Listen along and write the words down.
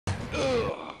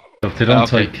they don't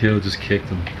Okay. take kill, just kick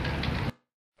them.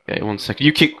 Okay, 1 second.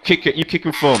 You kick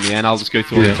them for me, and I'll just go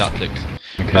through all the tactics.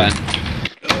 Okay.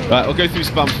 Right, I'll go through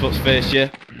spam spots first, yeah?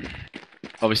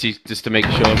 Obviously, just to make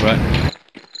sure, right?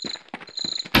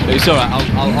 It's alright,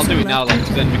 I'll do it now, like,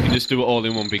 'cause then we can just do it all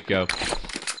in one big go.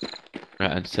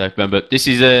 Right, and so remember, this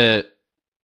is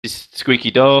this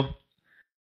squeaky door.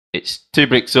 It's 2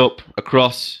 bricks up,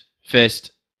 across,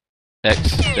 fist,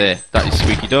 X, there. That is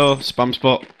squeaky door, spam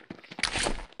spot,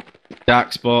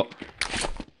 dark spot.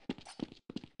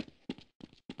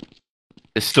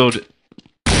 The stud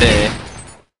there.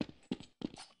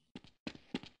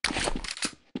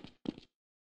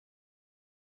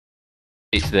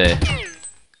 It's there.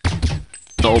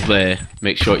 Not up there.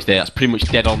 Make sure it's there. That's pretty much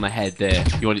dead on the head there.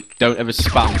 You want it, don't ever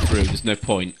spam through. There's no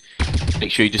point.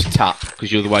 Make sure you just tap,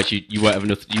 because otherwise you won't have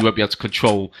enough. You won't be able to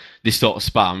control this sort of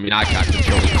spam. I mean, I can't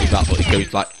control it do that, but it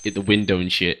goes like at the window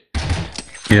and shit.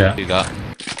 Yeah. Do that.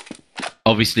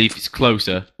 Obviously, if it's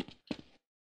closer,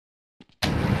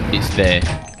 it's there.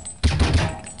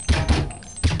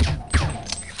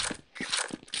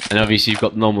 And obviously, you've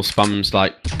got normal spams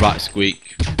like right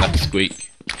squeak, left squeak.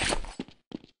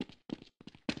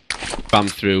 Spam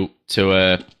through to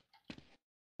a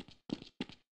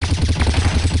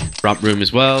ramp room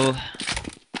as well.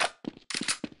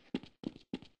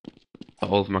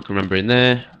 All of them I can remember in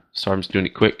there. Sorry, I'm just doing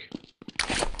it quick.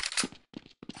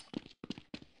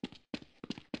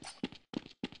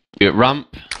 You're at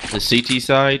ramp, the CT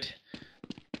side.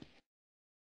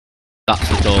 That's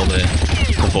the door there.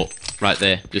 Top up, right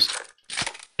there. Just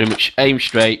pretty much aim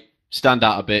straight, stand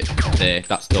out a bit. There,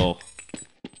 that's door.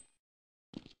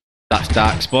 That's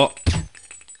dark spot.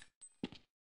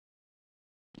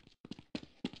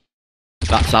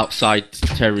 That's outside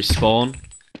terrorist spawn.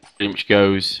 Pretty much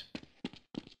goes.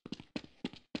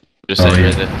 Just say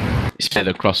it's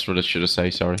the crossroads, should I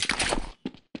say? Sorry.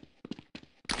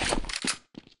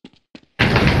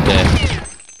 There.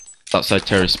 Outside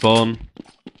terrorist spawn.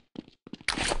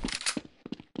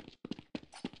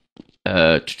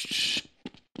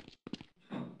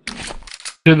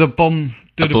 Do the bomb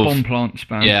Above. bomb plant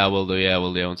spam. Yeah, I will do. Yeah, I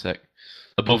will do. 1 sec.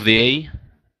 Above the E,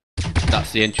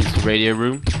 that's the entrance to radio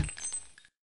room.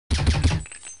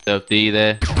 So D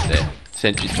there. It's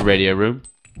entrance to radio room.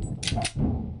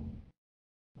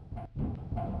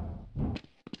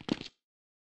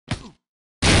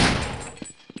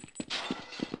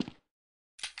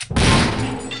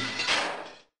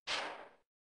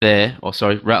 There, or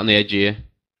sorry, right on the edge here.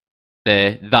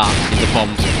 There, that is a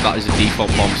bomb. That is a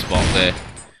default bomb spot there.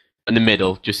 In the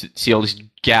middle, just see all this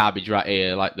garbage right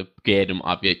here, like the gear and what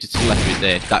have you. Just to the left of it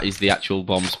there, that is the actual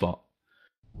bomb spot.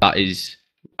 That is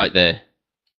right there.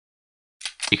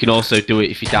 You can also do it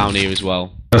if you're down here as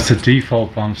well. That's the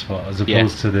default bomb spot as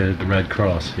opposed to the red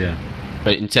cross, yeah.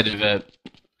 But instead of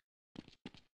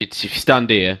it's if you stand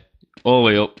here, all the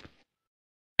way up,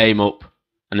 aim up,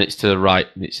 and it's to the right,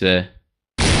 and it's there.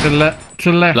 To the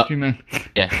left, you mean?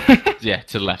 Yeah, yeah,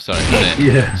 to the left. Sorry,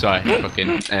 Yeah. Sorry,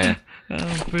 fucking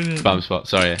Oh, brilliant. bomb spot.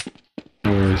 Sorry.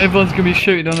 Everyone's gonna be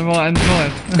shooting on the right hand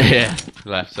side. Yeah,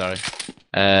 left. Sorry.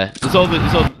 There's all little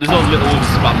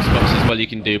spam spots as well you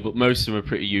can do, but most of them are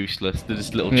pretty useless. They're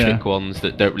just little trick ones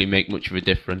that don't really make much of a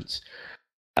difference.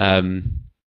 Spamming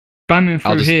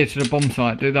through here to the bomb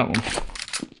site. Do that one.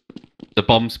 The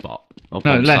bomb spot. Or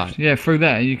No, bomb left. site. Yeah, through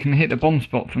there. You can hit the bomb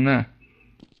spot from there.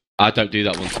 I don't do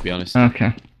that one, to be honest.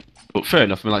 Okay. But fair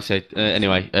enough. I mean, like I say,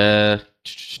 anyway.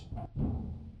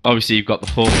 Obviously, you've got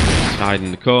the hook hiding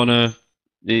in the corner.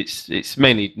 It's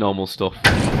mainly normal stuff.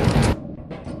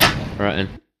 Right then.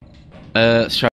 Let's try.